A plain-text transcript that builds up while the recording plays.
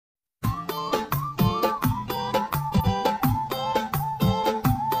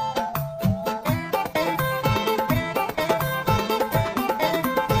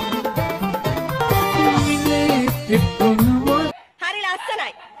Hari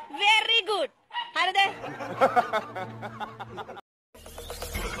lassanai. Very good. Harida?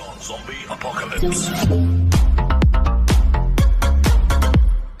 Zombie apocalypse.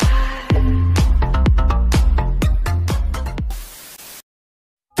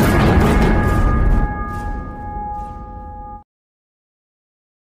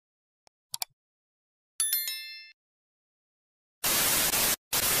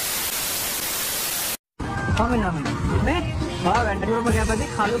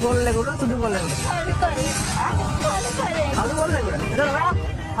 खालू बोल ले गुड़ा तुझे बोल ले खालू बोल ले गुड़ा इधर आ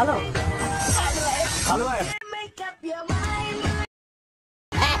हेलो खालू आया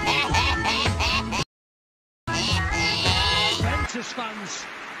Juventus fans,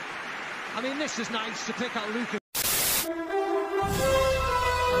 I mean this is nice to pick out Luka.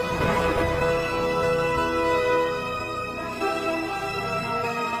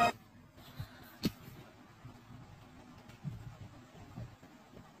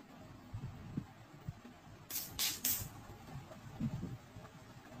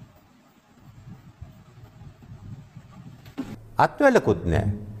 අත්වැලකුත් නෑ.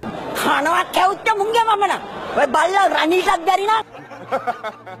 කනවා කැවුච්ච මුංගේ මම නම්. ඔය බල්ලා රණීටක් බැරි නම්.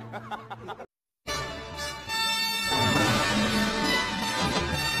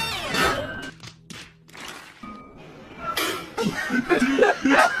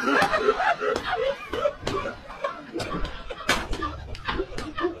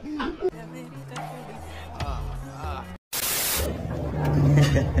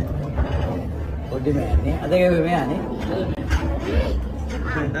 Odi me ane, ada ke me ane?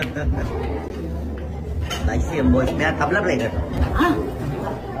 Nice boys, मैं तबला प्ले करता हूँ। हाँ?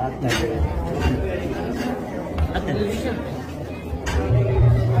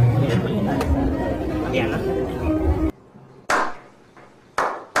 क्या ना?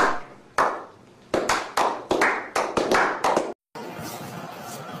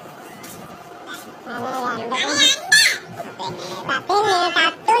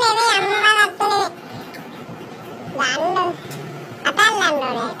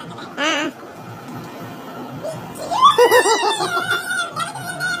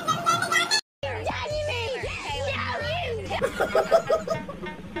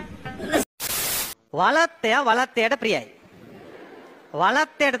 වලත්තය වලත්තයට ප්‍රියයි.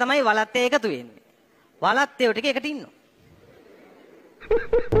 වලත්තයට තමයි වලත්තය එකතු වෙන්නේ. වලත්තයෝ ටික එකට ඉන්නවා.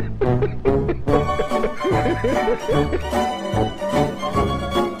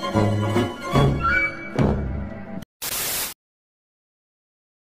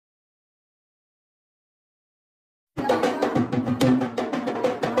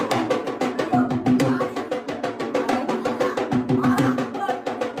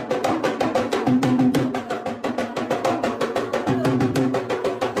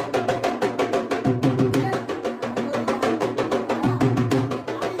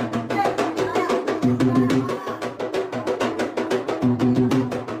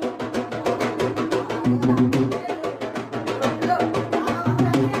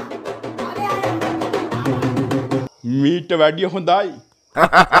 මීට වැඩිය හොඳයි.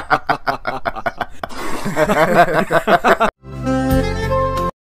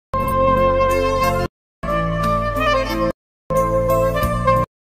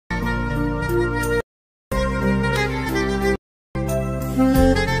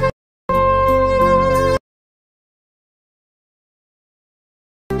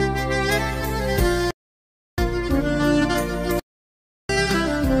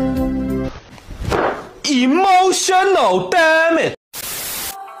 Emotional damage.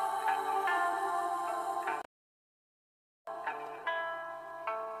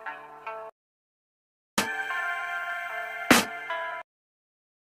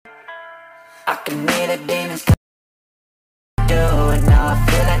 I can hear the demons come do it now. I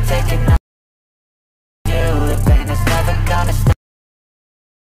feel like taking on you. The pain is never gonna stop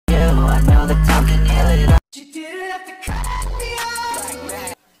you. I know the time can heal it all. You didn't have to cut me off.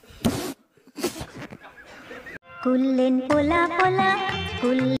 Kullin pola pola,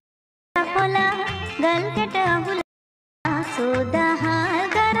 kulla pola, gal kata hula, soda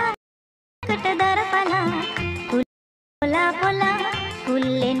hagara, kata darapala. Pola pola,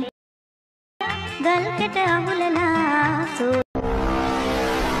 kullin, gal kata hula, so.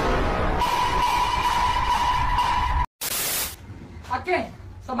 Okay,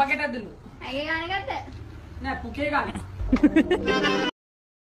 soba kita dulu. Ayo kan kata? Nah, pukai kan?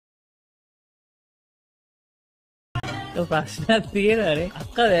 ප්‍රශ්නයක් තියෙනවානේ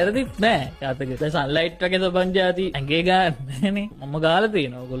අක්කා වැරදිත් නෑ යාතක Sunlight වගේ සබන් જાති ඇඟේ ගන්න නෑනේ මම ගාලා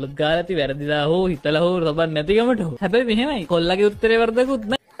තියෙනවා ඔයගොල්ලොත් ගාලා ඇති වැරදිලා හෝ හිතලා හෝ සබන් නැතිකමට හෝ හැබැයි මෙහෙමයි කොල්ලගේ උත්තරේ වරදකුත්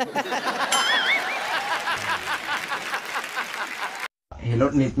නෑ හෙලෝ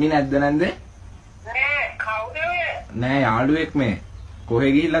නිත්මි නැද්ද නැන්ද? නෑ කවුද ඔය? නෑ යාළුවෙක් මේ. කොහෙ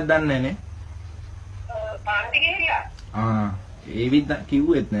ගිහිල්ලාද දන්නේ නැනේ. පාන්ති ගිහිල්ලා. ඒ විද්ද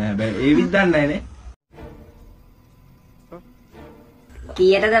කිව්වෙත් නෑ හැබැයි ඒ විද්ද දන්නේ නැනේ.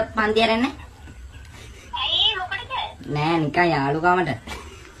 කීයටද පන්ති ආරන්නේ? ඇයි මොකටද? නෑ නිකන් යාළුකමට.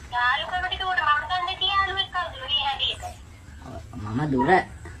 යාළුකමට කිව්වට මම දන්නේ කී යාළුවෙක් කවුද මේ හැදීක? මම දුර.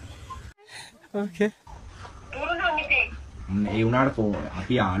 ඕකේ. දුරු නම් ඉතින්. ඒ උනාට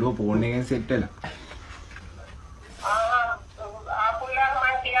අපි යාළුව ෆෝන් එකෙන් සෙට් වෙලා. ආපුලා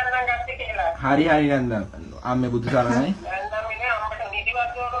මම කියලා ගත්තේ කියලා. හරි නන්ද අම්මේ බුදු සරණයි. දැන් මේ අම්මට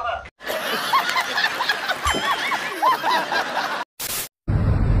නිදිවත් දුවනවා.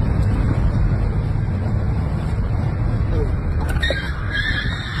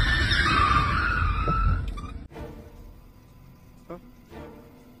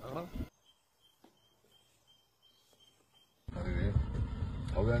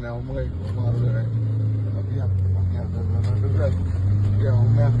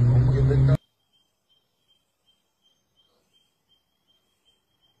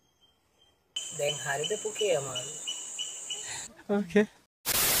 දැන් හරිද පුකේ අමාරු. ඕකේ.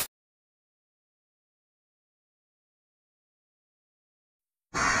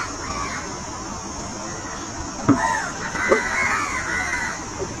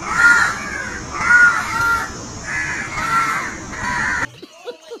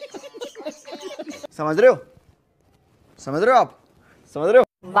 समझ रहे हो? समझ रहे हो आप? समझ रहे हो?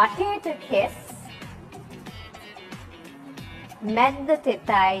 වටේට කෙස් මැද්ද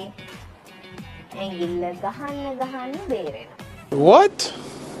තෙතයි ඇඟිල්ල ගහන්න බේරෙනවා. What?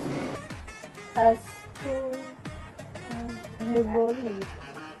 අස්තු නුබෝලි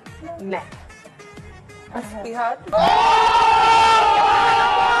මැ අස්පිහත්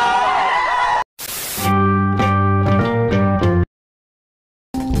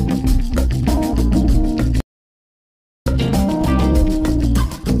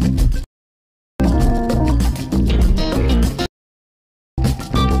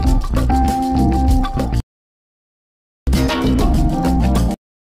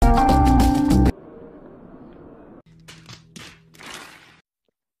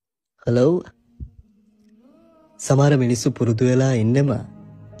හලෝ සමහර මිනිස්සු පුරුදු වෙලා ඉන්නෙම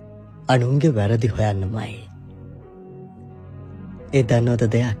අනුන්ගේ වැරදි හොයන්නමයි. ඒ දන්නවද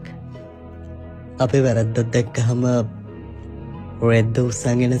දෙයක්? අපේ වැරද්දක් දැක්කහම රෙද්ද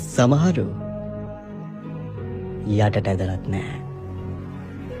උස්සගෙන සමහරු යටට ඇදලත් නෑ.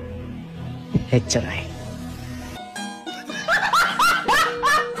 එච්චරයි.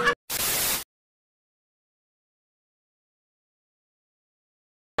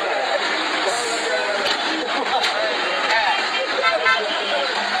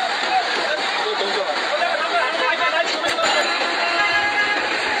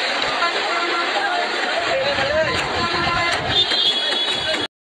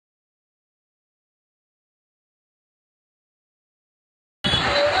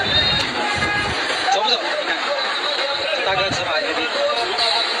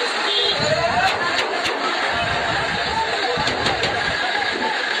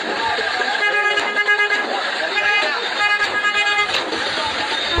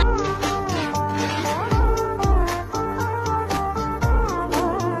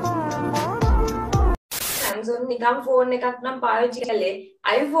 නිකම් ෆෝන් එකක් නම් පාවිච්චි කළේ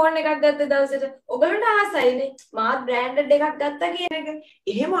iPhone එකක් ගත්ත දවසට ඔයගලන්ට ආසයිනේ මාත් බ්‍රෑන්ඩඩ් එකක් ගත්තා කියන එක.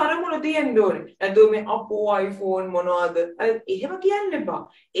 එහෙම අරමුණ තියෙන්න ඕනේ. නැතුව මේ අපෝ iPhone මොනවද? එහෙම කියන්න එපා.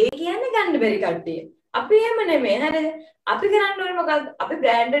 ඒ කියන්නේ ගන්න බැරි කට්ටිය. අපි එහෙම නෙමෙයි. හරිද? අපි කරන්න ඕනේ මොකද්ද? අපි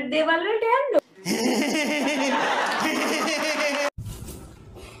බ්‍රෑන්ඩඩ් දේවල් වලට යන්න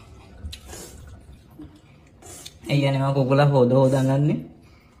ඒ කියන්නේ මම කුකුලා හොදන්නේ.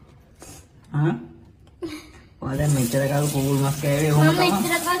 ආ ඔයා දැන් මෙච්චර කාල කුකුල් මස් කෑවේ ඔහොම තමයි. මම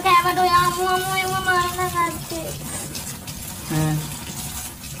මෙච්චර කාල කෑවට ඔයා අම්මෝ ඒව මාරලා ගත්තේ.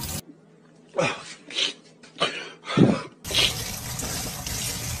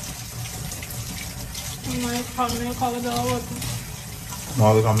 මම කන්නේ කවදාවත්.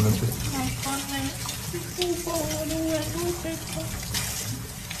 මාද කම්මැලි.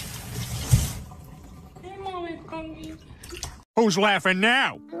 Who's laughing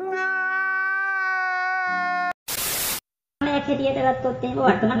now? හැටියට ගත්තොත් එහෙම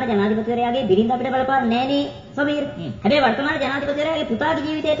වර්තමාන ජනාධිපතිවරයාගේ බිරිඳ අපිට බලපාන්නේ නැහනේ සමීර්. හැබැයි වර්තමාන ජනාධිපතිවරයාගේ පුතාගේ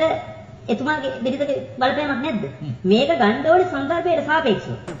ජීවිතේට එතුමාගේ බිරිඳගේ බලපෑමක් නැද්ද? මේක ගන්න ඕනේ සංදර්භයට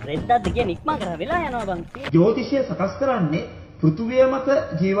සාපේක්ෂව. රෙද්දත් කියන්නේ ඉක්මන් කරලා වෙලා යනවා බං. ජ්‍යොතිෂය සකස් කරන්නේ පෘථුවිය මත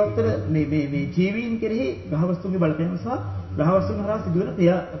ජීවත් වෙන මේ ජීවීන් කෙරෙහි ග්‍රහවස්තුන්ගේ බලපෑම සහ ගහවස්සුන් හරහා සිදුවන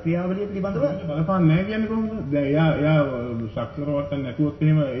ක්‍රියාවලිය පිළිබඳව බලපාන්නේ නැහැ කියන්නේ කොහොමද? දැන් එයා ශක්තිර වට්ටක් නැතුවොත්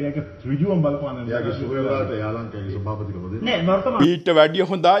එහෙම ඒක ඍජුවම බලපාන්නේ. එයාගේ සුවය වලට යාලංකගේ සභාපතිකම දෙන්නේ. නෑ වර්තමාන ඊට වැඩිය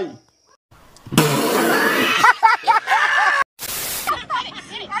හොඳයි.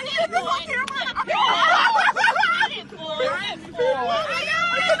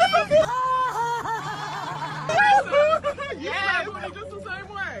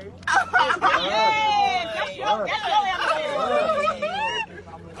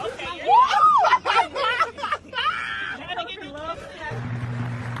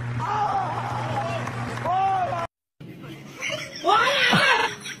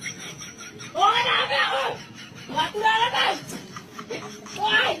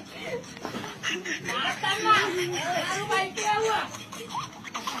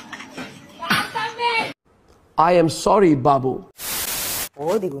 I am sorry, Babu.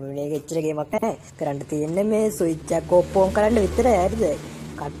 ඕදි ගුණනේ එච්චර ගේමක් නැහැ. කරන්න තියෙන්නේ මේ ස්විච් එක ඔෆ් ඔන් කරන්න විතරයි හරිද?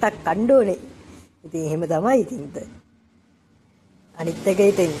 කට්ටක් කන්න ඕනේ. ඉතින් එහෙම තමයි ඉතින්ද. අනිත් එක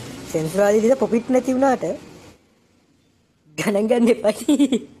ඉතින් සෙන්සර් ආදී පොපිට් නැති වුණාට ගණන් ගන්න එපා.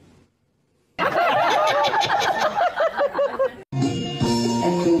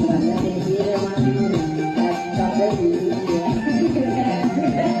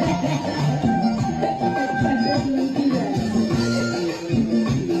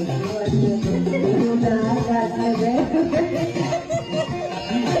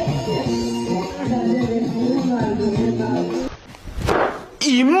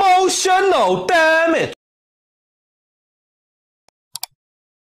 Emotional damage.